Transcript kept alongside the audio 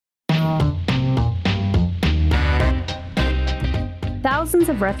Thousands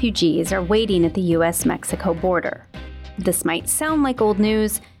of refugees are waiting at the U.S. Mexico border. This might sound like old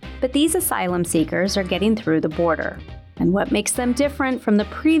news, but these asylum seekers are getting through the border. And what makes them different from the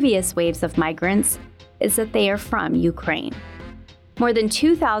previous waves of migrants is that they are from Ukraine. More than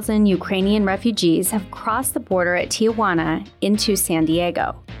 2,000 Ukrainian refugees have crossed the border at Tijuana into San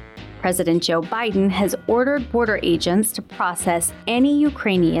Diego. President Joe Biden has ordered border agents to process any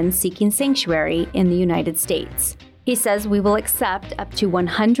Ukrainians seeking sanctuary in the United States. He says we will accept up to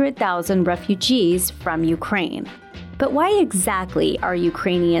 100,000 refugees from Ukraine. But why exactly are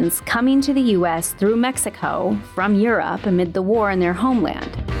Ukrainians coming to the U.S. through Mexico from Europe amid the war in their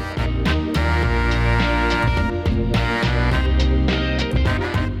homeland?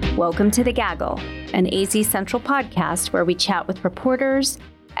 Welcome to The Gaggle, an AZ Central podcast where we chat with reporters,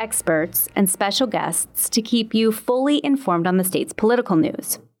 experts, and special guests to keep you fully informed on the state's political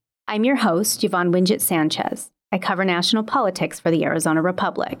news. I'm your host, Yvonne Wingett-Sanchez. I cover national politics for the Arizona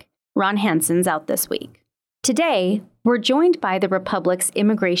Republic. Ron Hansen's out this week. Today, we're joined by the Republic's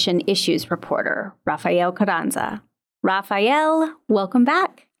immigration issues reporter, Rafael Carranza. Rafael, welcome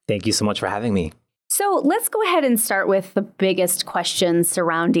back. Thank you so much for having me. So let's go ahead and start with the biggest questions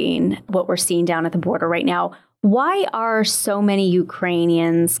surrounding what we're seeing down at the border right now. Why are so many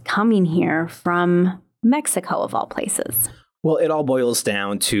Ukrainians coming here from Mexico, of all places? Well, it all boils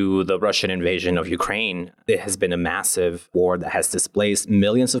down to the Russian invasion of Ukraine. It has been a massive war that has displaced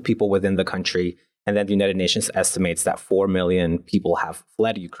millions of people within the country. And then the United Nations estimates that 4 million people have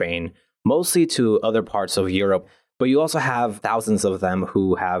fled Ukraine, mostly to other parts of Europe. But you also have thousands of them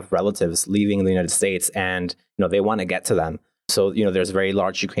who have relatives leaving the United States and, they want to get to them. So, there's very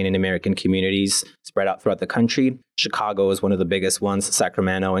large Ukrainian American communities spread out throughout the country. Chicago is one of the biggest ones,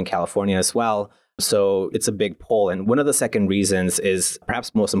 Sacramento and California as well. So it's a big pull. And one of the second reasons is,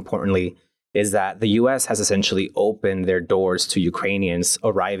 perhaps most importantly, is that the U.S. has essentially opened their doors to Ukrainians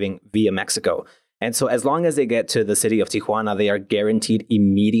arriving via Mexico. And so as long as they get to the city of Tijuana, they are guaranteed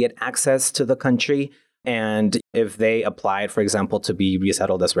immediate access to the country. And if they applied, for example, to be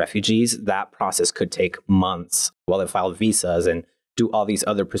resettled as refugees, that process could take months while they file visas and do all these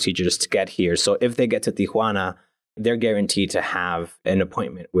other procedures to get here. So if they get to Tijuana, they're guaranteed to have an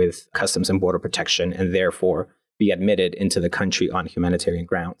appointment with Customs and Border Protection and therefore be admitted into the country on humanitarian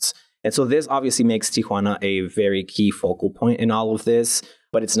grounds. And so this obviously makes Tijuana a very key focal point in all of this,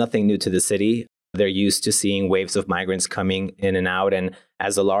 but it's nothing new to the city. They're used to seeing waves of migrants coming in and out. And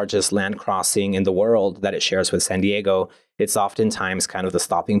as the largest land crossing in the world that it shares with San Diego, it's oftentimes kind of the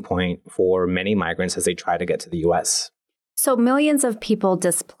stopping point for many migrants as they try to get to the U.S. So millions of people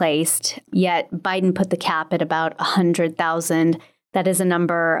displaced, yet Biden put the cap at about 100,000. That is a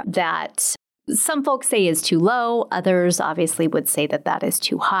number that some folks say is too low. Others obviously would say that that is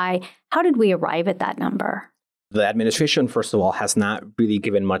too high. How did we arrive at that number? The administration, first of all, has not really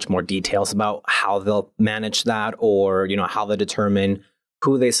given much more details about how they'll manage that or, how they determine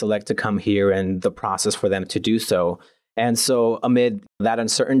who they select to come here and the process for them to do so. And so amid that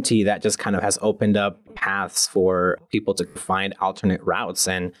uncertainty, that just kind of has opened up paths for people to find alternate routes.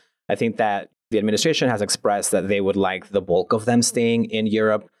 And I think that the administration has expressed that they would like the bulk of them staying in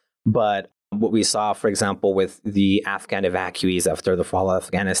Europe. But what we saw, for example, with the Afghan evacuees after the fall of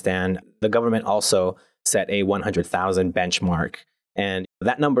Afghanistan, the government also set a 100,000 benchmark. And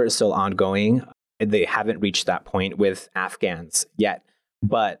that number is still ongoing. They haven't reached that point with Afghans yet.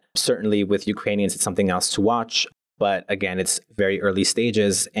 But certainly with Ukrainians, it's something else to watch. But again, it's very early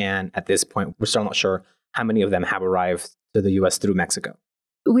stages. And at this point, we're still not sure how many of them have arrived to the U.S. through Mexico.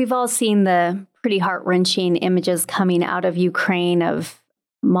 We've all seen the pretty heart-wrenching images coming out of Ukraine of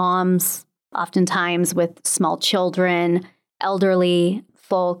moms, oftentimes with small children, elderly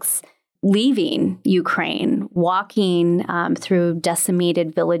folks, leaving Ukraine, walking through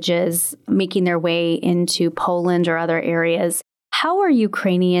decimated villages, making their way into Poland or other areas. How are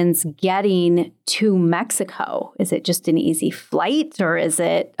Ukrainians getting to Mexico? Is it just an easy flight or is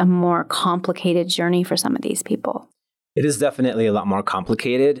it a more complicated journey for some of these people? It is definitely a lot more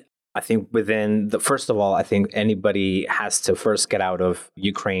complicated. I think first of all, I think anybody has to first get out of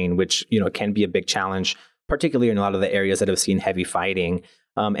Ukraine, which, can be a big challenge, particularly in a lot of the areas that have seen heavy fighting.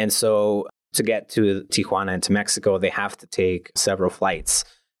 And so to get to Tijuana and to Mexico, they have to take several flights.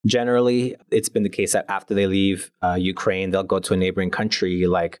 Generally, it's been the case that after they leave Ukraine, they'll go to a neighboring country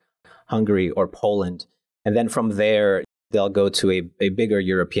like Hungary or Poland. And then from there, they'll go to a bigger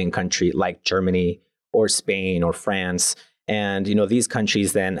European country like Germany or Spain or France. And, these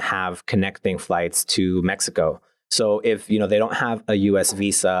countries then have connecting flights to Mexico. So if, they don't have a U.S.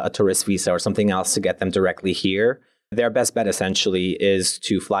 visa, a tourist visa or something else to get them directly here, their best bet essentially is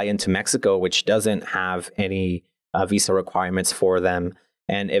to fly into Mexico, which doesn't have any visa requirements for them.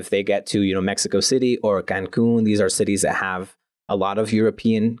 And if they get to, Mexico City or Cancun, these are cities that have a lot of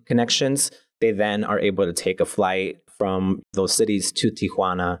European connections. They then are able to take a flight from those cities to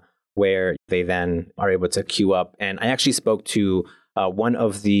Tijuana, where they then are able to queue up. And I actually spoke to one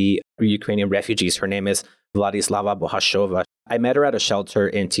of the Ukrainian refugees. Her name is Vladislava Bohashova. I met her at a shelter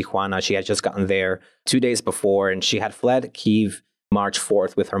in Tijuana. She had just gotten there 2 days before, and she had fled Kyiv March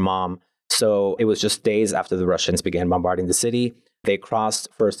 4th with her mom. So it was just days after the Russians began bombarding the city. They crossed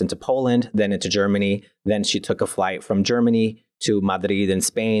first into Poland, then into Germany. Then she took a flight from Germany to Madrid in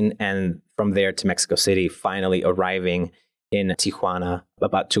Spain, and from there to Mexico City, finally arriving in Tijuana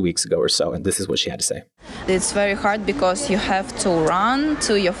about 2 weeks ago or so. And this is what she had to say. It's very hard because you have to run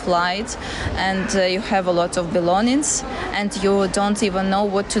to your flight, and you have a lot of belongings, and you don't even know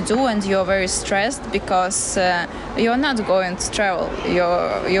what to do, and you're very stressed because you're not going to travel.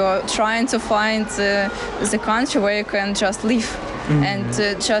 You're trying to find the country where you can just live and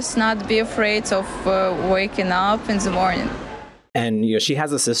just not be afraid of waking up in the morning. And she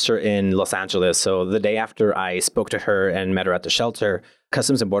has a sister in Los Angeles. So the day after I spoke to her and met her at the shelter,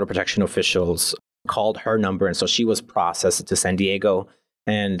 Customs and Border Protection officials called her number. And so she was processed to San Diego.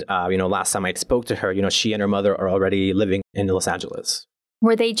 And, last time I spoke to her, she and her mother are already living in Los Angeles.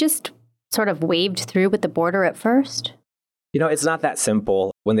 Were they just sort of waved through with the border at first? It's not that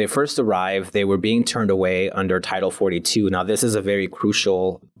simple. When they first arrived, they were being turned away under Title 42. Now, this is a very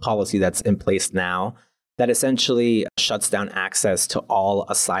crucial policy that's in place now that essentially shuts down access to all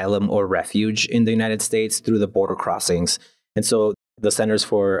asylum or refuge in the United States through the border crossings. And so the Centers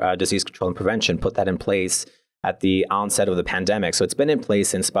for Disease Control and Prevention put that in place at the onset of the pandemic. So it's been in place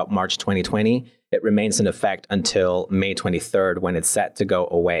since about March 2020. It remains in effect until May 23rd, when it's set to go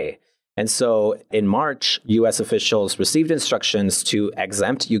away. And so in March, U.S. officials received instructions to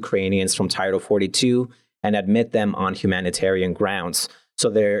exempt Ukrainians from Title 42 and admit them on humanitarian grounds. So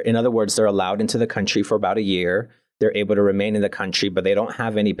in other words, they're allowed into the country for about a year. They're able to remain in the country, but they don't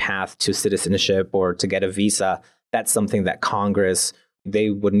have any path to citizenship or to get a visa. That's something that Congress, they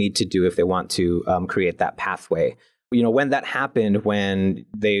would need to do if they want to create that pathway. When that happened, when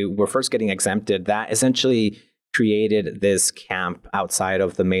they were first getting exempted, that essentially created this camp outside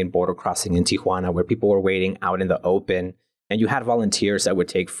of the main border crossing in Tijuana, where people were waiting out in the open. And you had volunteers that would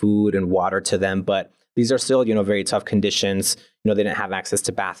take food and water to them, but these are still, very tough conditions. They didn't have access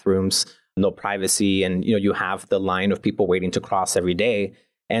to bathrooms, no privacy. And, you have the line of people waiting to cross every day.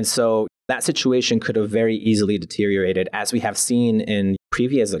 And so that situation could have very easily deteriorated, as we have seen in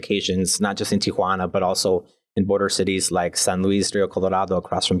previous occasions, not just in Tijuana, but also in border cities like San Luis Rio Colorado,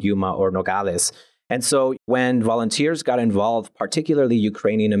 across from Yuma, or Nogales. And so when volunteers got involved, particularly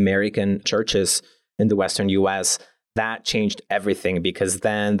Ukrainian American churches in the Western U.S., that changed everything, because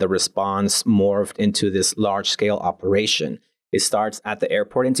then the response morphed into this large-scale operation. It starts at the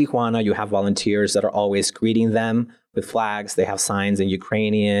airport in Tijuana. You have volunteers that are always greeting them with flags. They have signs in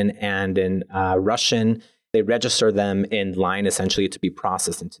Ukrainian and in Russian. They register them in line, essentially, to be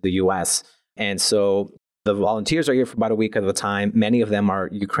processed into the U.S. And so the volunteers are here for about a week at a time. Many of them are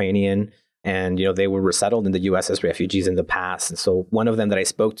Ukrainian, and they were resettled in the U.S. as refugees in the past. And so one of them that I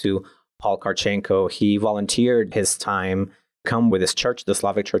spoke to, Paul Karchenko, he volunteered his time come with his church, the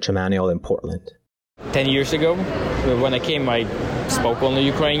Slavic Church Emmanuel in Portland. 10 years ago, when I came, I spoke only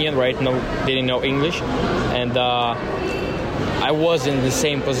Ukrainian, right? Didn't know English. And I was in the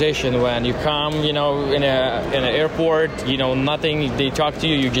same position when you come, in an airport, nothing, they talk to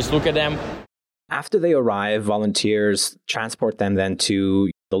you, you just look at them. After they arrive, volunteers transport them then to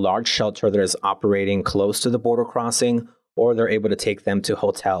the large shelter that is operating close to the border crossing, or they're able to take them to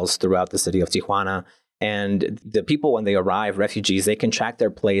hotels throughout the city of Tijuana. And the people, when they arrive, refugees, they can track their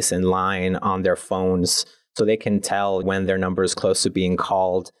place in line on their phones, so they can tell when their number is close to being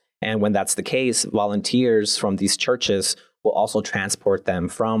called. And when that's the case, volunteers from these churches will also transport them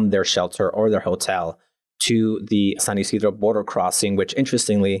from their shelter or their hotel to the San Isidro border crossing, which,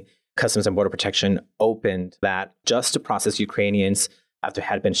 interestingly, Customs and Border Protection opened that just to process Ukrainians after it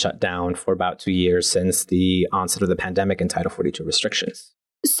had been shut down for about 2 years since the onset of the pandemic and Title 42 restrictions.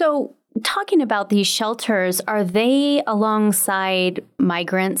 So talking about these shelters, are they alongside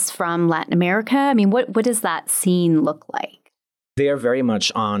migrants from Latin America? I mean, what does that scene look like? They are very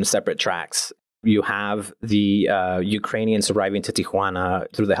much on separate tracks. You have the Ukrainians arriving to Tijuana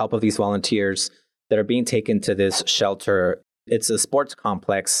through the help of these volunteers that are being taken to this shelter. It's a sports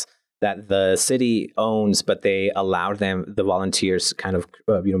complex that the city owns, but they allowed the volunteers to kind of,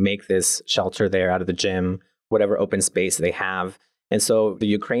 make this shelter there out of the gym, whatever open space they have. And so the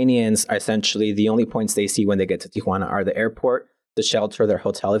Ukrainians are essentially, the only points they see when they get to Tijuana are the airport, the shelter, their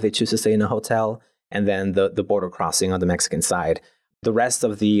hotel, if they choose to stay in a hotel, and then the border crossing on the Mexican side. The rest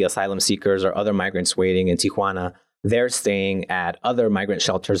of the asylum seekers or other migrants waiting in Tijuana, they're staying at other migrant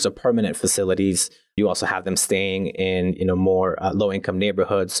shelters or permanent facilities. You also have them staying in more low-income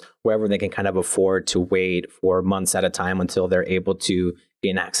neighborhoods, wherever they can kind of afford to wait for months at a time until they're able to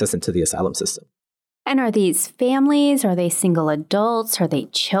gain access into the asylum system. And are these families? Are they single adults? Are they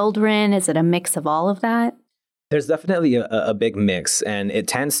children? Is it a mix of all of that? There's definitely a big mix, and it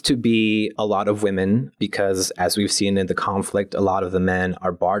tends to be a lot of women because, as we've seen in the conflict, a lot of the men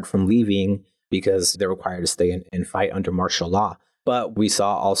are barred from leaving because they're required to stay and fight under martial law. But we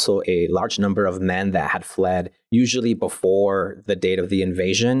saw also a large number of men that had fled, usually before the date of the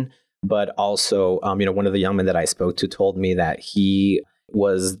invasion. But also, one of the young men that I spoke to told me that he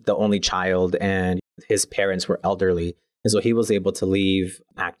was the only child and his parents were elderly. And so he was able to leave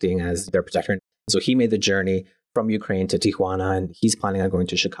acting as their protector. So he made the journey from Ukraine to Tijuana, and he's planning on going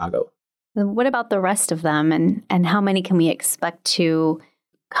to Chicago. What about the rest of them, and how many can we expect to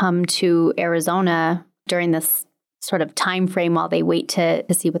come to Arizona during this sort of time frame while they wait to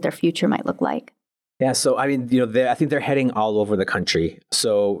see what their future might look like? Yeah, so I think they're heading all over the country.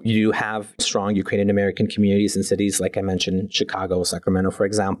 So you have strong Ukrainian American communities in cities like I mentioned, Chicago, Sacramento, for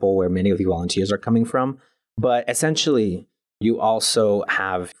example, where many of the volunteers are coming from. But essentially, you also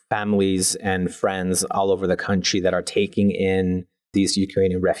have families and friends all over the country that are taking in these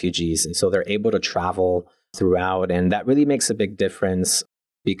Ukrainian refugees. And so they're able to travel throughout. And that really makes a big difference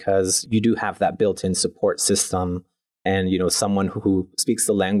because you do have that built-in support system and, someone who speaks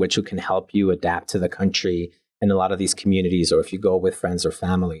the language who can help you adapt to the country in a lot of these communities, or if you go with friends or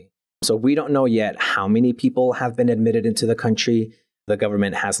family. So we don't know yet how many people have been admitted into the country. The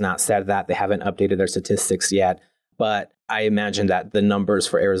government has not said that. They haven't updated their statistics yet. But I imagine that the numbers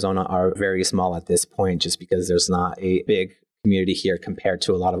for Arizona are very small at this point, just because there's not a big community here compared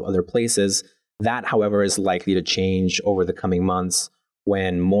to a lot of other places. That, however, is likely to change over the coming months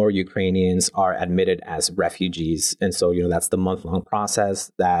when more Ukrainians are admitted as refugees. And so, that's the month-long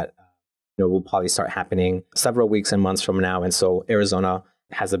process that will probably start happening several weeks and months from now. And so Arizona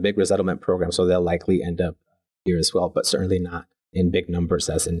has a big resettlement program, so they'll likely end up here as well, but certainly not in big numbers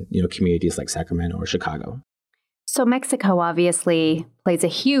as in communities like Sacramento or Chicago. So Mexico obviously plays a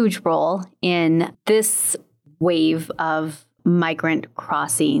huge role in this wave of migrant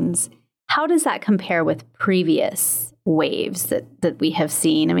crossings. How does that compare with previous waves that we have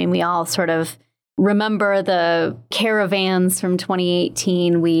seen? I mean, we all sort of remember the caravans from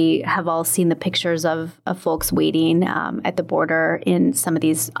 2018. We have all seen the pictures of folks waiting at the border in some of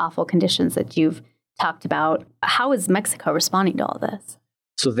these awful conditions that you've talked about. How is Mexico responding to all this?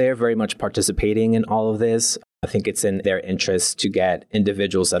 So they're very much participating in all of this. I think it's in their interest to get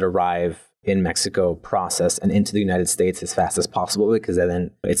individuals that arrive in Mexico processed and into the United States as fast as possible, because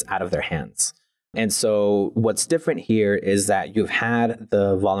then it's out of their hands. And so what's different here is that you've had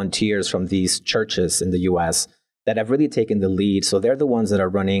the volunteers from these churches in the U.S. that have really taken the lead. So they're the ones that are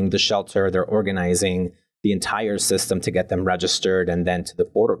running the shelter. They're organizing the entire system to get them registered and then to the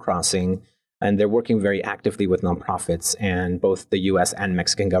border crossing. And they're working very actively with nonprofits and both the U.S. and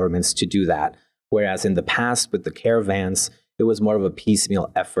Mexican governments to do that. Whereas in the past with the caravans, it was more of a piecemeal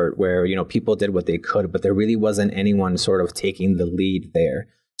effort where, people did what they could, but there really wasn't anyone sort of taking the lead there.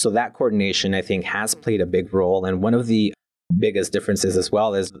 So that coordination, I think, has played a big role. And one of the biggest differences as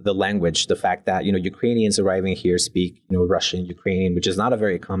well is the language, the fact that, Ukrainians arriving here speak, Russian, Ukrainian, which is not a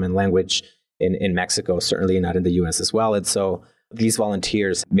very common language in Mexico, certainly not in the U.S. as well. And so these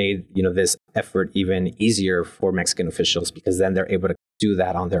volunteers made, this effort even easier for Mexican officials because then they're able to do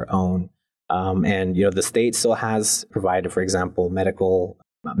that on their own. And the state still has provided, for example, medical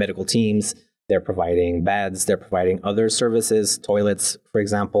teams. They're providing beds. They're providing other services, toilets, for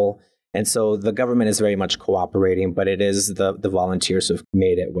example. And so the government is very much cooperating, but it is the volunteers who've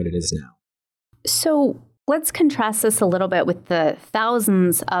made it what it is now. So let's contrast this a little bit with the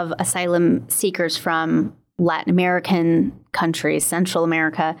thousands of asylum seekers from Latin American countries, Central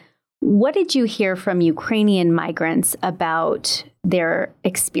America. What did you hear from Ukrainian migrants about their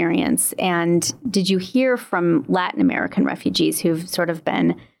experience? And did you hear from Latin American refugees who've sort of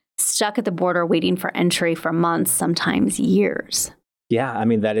been stuck at the border waiting for entry for months, sometimes years? Yeah, I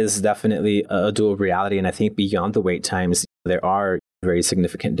mean, that is definitely a dual reality. And I think beyond the wait times, there are very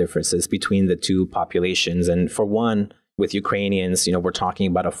significant differences between the two populations. And for one, with Ukrainians, we're talking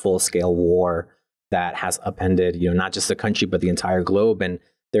about a full-scale war that has upended, not just the country, but the entire globe. And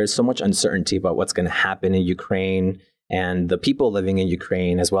there's so much uncertainty about what's going to happen in Ukraine and the people living in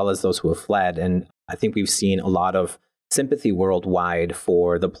Ukraine, as well as those who have fled. And I think we've seen a lot of sympathy worldwide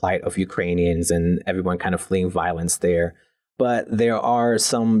for the plight of Ukrainians and everyone kind of fleeing violence there. But there are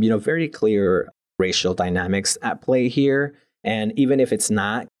some, very clear racial dynamics at play here. And even if it's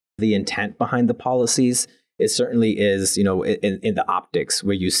not the intent behind the policies, it certainly is, in the optics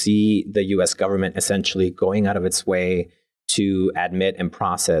where you see the U.S. government essentially going out of its way to admit and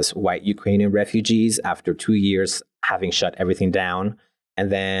process white Ukrainian refugees after 2 years having shut everything down.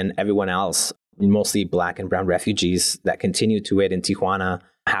 And then everyone else, mostly Black and brown refugees that continue to wait in Tijuana,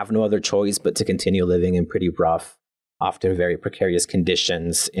 have no other choice but to continue living in pretty rough, often very precarious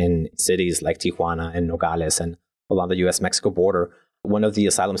conditions in cities like Tijuana and Nogales and along the U.S. Mexico border. One of the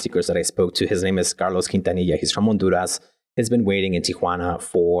asylum seekers that I spoke to, his name is Carlos Quintanilla. He's from Honduras. He's been waiting in Tijuana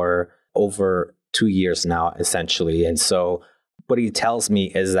for over 2 years now, essentially. And so what he tells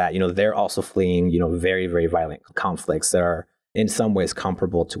me is that, they're also fleeing, very, very violent conflicts that are in some ways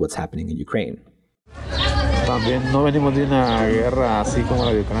comparable to what's happening in Ukraine.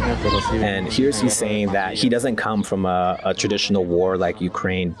 And here's he's saying that he doesn't come from a traditional war like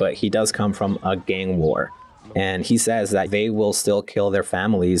Ukraine, but he does come from a gang war. And he says that they will still kill their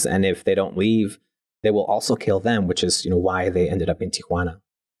families. And if they don't leave, they will also kill them, which is, why they ended up in Tijuana.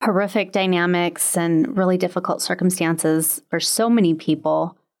 Horrific dynamics and really difficult circumstances for so many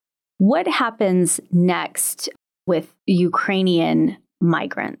people. What happens next with Ukrainian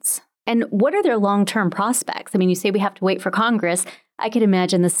migrants? And what are their long-term prospects? I mean, you say we have to wait for Congress. I could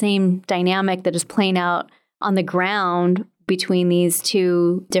imagine the same dynamic that is playing out on the ground between these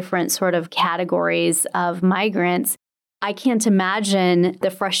two different sort of categories of migrants. I can't imagine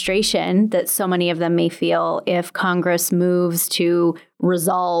the frustration that so many of them may feel if Congress moves to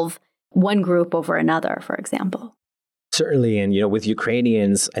resolve one group over another, for example. Certainly. And, with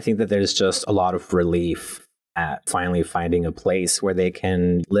Ukrainians, I think that there's just a lot of relief at finally finding a place where they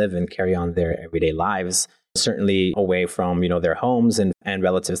can live and carry on their everyday lives, certainly away from, their homes and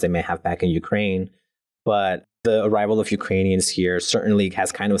relatives they may have back in Ukraine. But the arrival of Ukrainians here certainly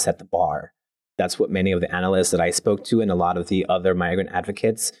has kind of set the bar. That's what many of the analysts that I spoke to and a lot of the other migrant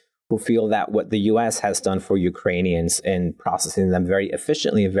advocates who feel that what the U.S. has done for Ukrainians in processing them very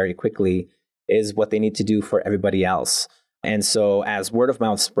efficiently and very quickly is what they need to do for everybody else. And so as word of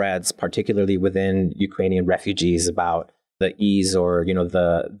mouth spreads, particularly within Ukrainian refugees about the ease or,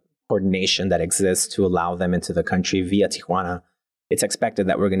 the coordination that exists to allow them into the country via Tijuana, it's expected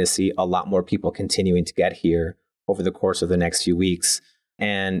that we're going to see a lot more people continuing to get here over the course of the next few weeks.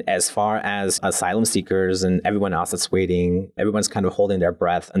 And as far as asylum seekers and everyone else that's waiting, everyone's kind of holding their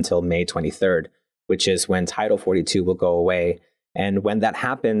breath until May 23rd, which is when Title 42 will go away. And when that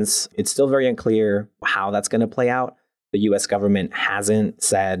happens, it's still very unclear how that's going to play out. The U.S. government hasn't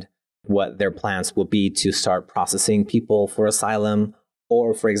said what their plans will be to start processing people for asylum,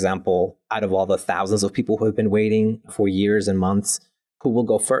 or, for example, out of all the thousands of people who have been waiting for years and months, who will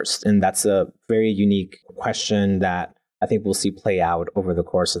go first? And that's a very unique question that I think we'll see play out over the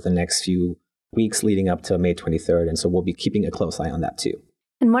course of the next few weeks leading up to May 23rd. And so we'll be keeping a close eye on that too.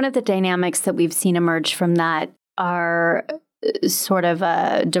 And one of the dynamics that we've seen emerge from that are sort of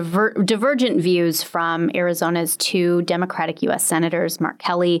divergent views from Arizona's two Democratic U.S. senators, Mark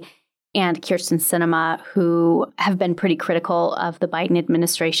Kelly and Kyrsten Sinema, who have been pretty critical of the Biden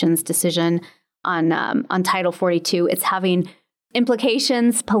administration's decision on Title 42. It's having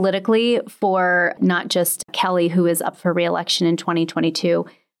implications politically for not just Kelly, who is up for re-election in 2022,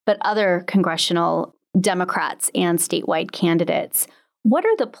 but other congressional Democrats and statewide candidates. What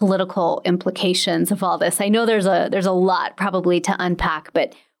are the political implications of all this? I know there's a lot probably to unpack,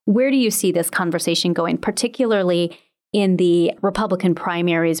 but where do you see this conversation going, particularly in the Republican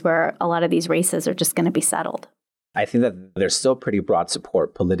primaries where a lot of these races are just going to be settled? I think that there's still pretty broad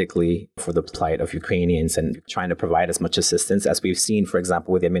support politically for the plight of Ukrainians and trying to provide as much assistance as we've seen, for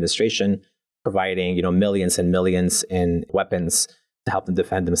example, with the administration providing, millions and millions in weapons to help them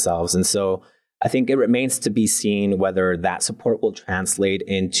defend themselves. And so I think it remains to be seen whether that support will translate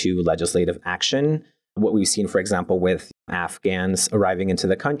into legislative action. What we've seen, for example, with Afghans arriving into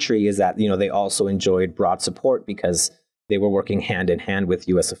the country is that, they also enjoyed broad support because they were working hand in hand with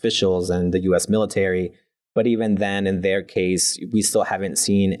U.S. officials and the U.S. military. But even then, in their case, we still haven't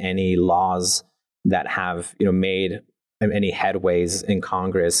seen any laws that have, made any headways in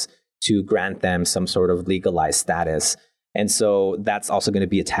Congress to grant them some sort of legalized status. And so that's also going to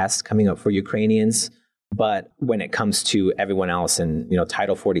be a test coming up for Ukrainians. But when it comes to everyone else and,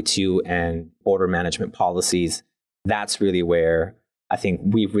 Title 42 and border management policies, that's really where I think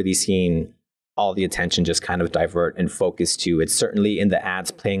we've really seen all the attention just kind of divert and focus to. It's certainly in the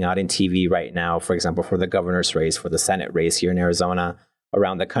ads playing out in TV right now, for example, for the governor's race, for the Senate race here in Arizona,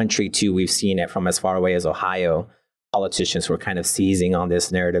 around the country too. We've seen it from as far away as Ohio. Politicians were kind of seizing on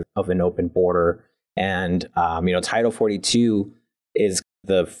this narrative of an open border. And, Title 42 is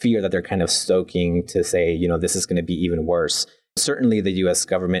the fear that they're kind of stoking to say, this is going to be even worse. Certainly the U.S.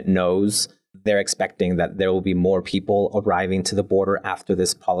 government knows they're expecting that there will be more people arriving to the border after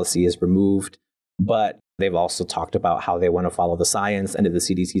this policy is removed. But they've also talked about how they want to follow the science. And if the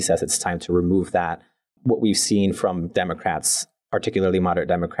CDC says it's time to remove that, what we've seen from Democrats, particularly moderate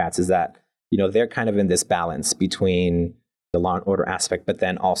Democrats, is that, they're kind of in this balance between the law and order aspect, but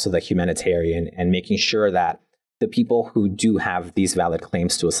then also the humanitarian and making sure that the people who do have these valid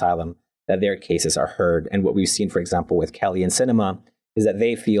claims to asylum, that their cases are heard. And what we've seen, for example, with Kelly and Sinema, is that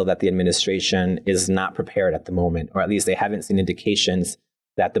they feel that the administration is not prepared at the moment, or at least they haven't seen indications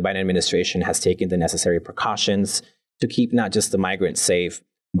that the Biden administration has taken the necessary precautions to keep not just the migrants safe,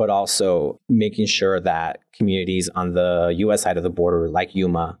 but also making sure that communities on the U.S. side of the border, like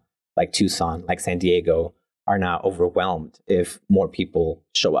Yuma, like Tucson, like San Diego, are not overwhelmed if more people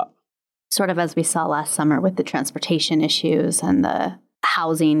show up. Sort of as we saw last summer with the transportation issues and the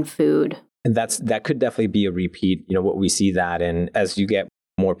housing, food. And that could definitely be a repeat. What we see that, and as you get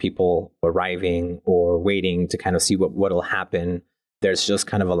more people arriving or waiting to kind of see what will happen, there's just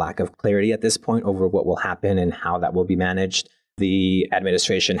kind of a lack of clarity at this point over what will happen and how that will be managed. The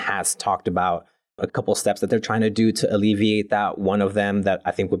administration has talked about a couple steps that they're trying to do to alleviate that. One of them that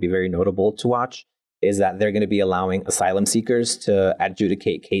I think would be very notable to watch is that they're going to be allowing asylum seekers to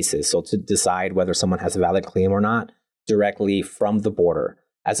adjudicate cases. So to decide whether someone has a valid claim or not directly from the border,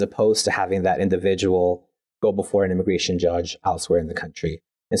 as opposed to having that individual go before an immigration judge elsewhere in the country.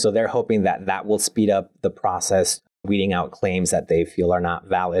 And so they're hoping that that will speed up the process, weeding out claims that they feel are not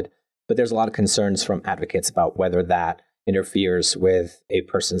valid. But there's a lot of concerns from advocates about whether that interferes with a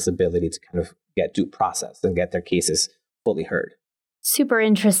person's ability to kind of get due process and get their cases fully heard. Super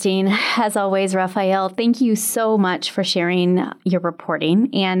interesting. As always, Rafael, thank you so much for sharing your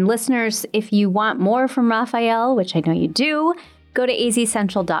reporting. And listeners, if you want more from Rafael, which I know you do, go to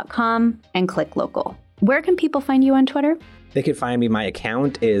azcentral.com and click local. Where can people find you on Twitter? They can find me. My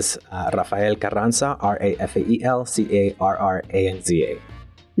account is Rafael Carranza, RafaelCarranza.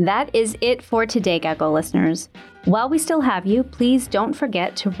 That is it for today, Gaggle listeners. While we still have you, please don't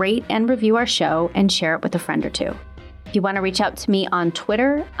forget to rate and review our show and share it with a friend or two. If you want to reach out to me on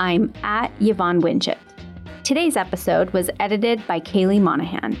Twitter, I'm at Yvonne Winchett. Today's episode was edited by Kaylee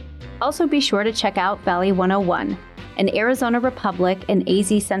Monahan. Also be sure to check out Valley 101, an Arizona Republic and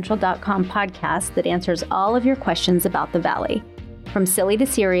azcentral.com podcast that answers all of your questions about the Valley. From silly to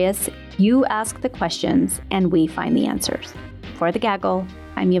serious, you ask the questions and we find the answers. For The Gaggle,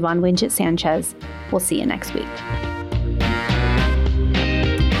 I'm Yvonne Winchett Sanchez. We'll see you next week.